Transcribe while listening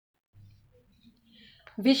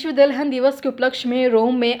विश्व दलहन दिवस के उपलक्ष्य में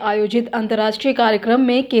रोम में आयोजित अंतर्राष्ट्रीय कार्यक्रम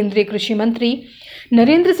में केंद्रीय कृषि मंत्री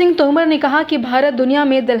नरेंद्र सिंह तोमर ने कहा कि भारत दुनिया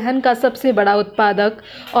में दलहन का सबसे बड़ा उत्पादक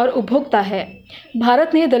और उपभोक्ता है।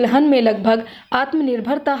 भारत ने दलहन में लगभग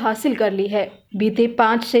आत्मनिर्भरता हासिल कर ली है। बीते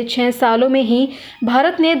 5 से 6 सालों में ही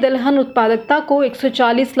भारत ने दलहन उत्पादकता को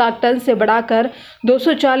 140 लाख टन से बढ़ाकर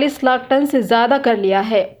 240 लाख टन से ज़्यादा कर लिया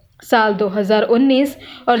है। साल 2019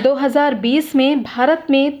 और 2020 में भारत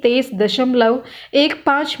में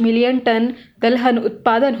 23.15 मिलियन टन दलहन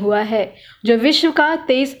उत्पादन हुआ है, जो विश्व का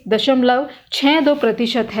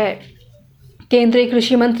 23.62% है। केंद्रीय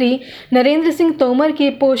कृषि मंत्री नरेंद्र सिंह तोमर के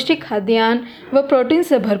पौष्टिक खाद्यान्न व प्रोटीन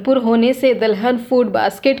से भरपूर होने से दलहन फूड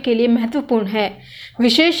बास्केट के लिए महत्वपूर्ण है।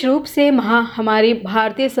 विशेष रूप से हमारी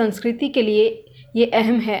भारतीय संस्कृति के लिए ये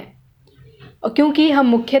अहम है, क्योंकि हम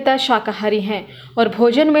मुख्यतः शाकाहारी हैं और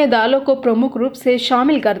भोजन में दालों को प्रमुख रूप से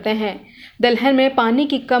शामिल करते हैं। दलहन में पानी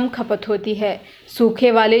की कम खपत होती है।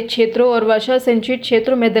 सूखे वाले क्षेत्रों और वर्षा सिंचित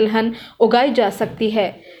क्षेत्रों में दलहन उगाई जा सकती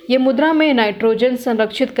है। ये मृदा में नाइट्रोजन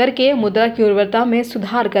संरक्षित करके मृदा की उर्वरता में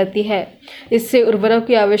सुधार करती है। इससे उर्वरक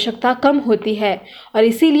की आवश्यकता कम होती है और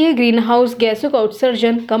इसीलिए ग्रीनहाउस गैसों का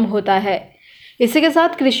उत्सर्जन कम होता है। इसी के साथ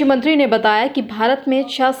कृषि मंत्री ने बताया कि भारत में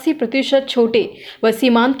 86% छोटे व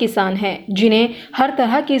सीमांत किसान हैं, जिन्हें हर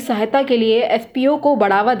तरह की सहायता के लिए एफपीओ को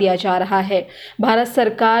बढ़ावा दिया जा रहा है। भारत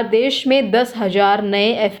सरकार देश में 10,000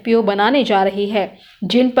 नए एफपीओ बनाने जा रही है,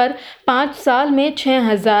 जिन पर 5 साल में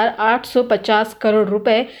 6,850 करोड़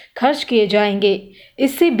रुपए खर्च किए जाएंगे।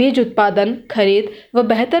 इससे बीज उत्पादन, खरीद व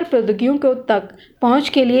बेहतर प्रौद्योगिकियों तक पहुंच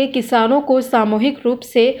के लिए किसानों को सामूहिक रूप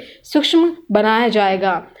से सक्षम बनाया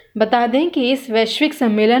जाएगा। बता दें कि इस वैश्विक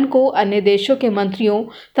सम्मेलन को अन्य देशों के मंत्रियों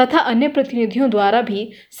तथा अन्य प्रतिनिधियों द्वारा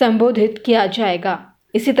भी संबोधित किया जाएगा।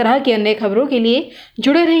 इसी तरह की अन्य खबरों के लिए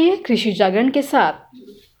जुड़े रहिए कृषि जागरण के साथ।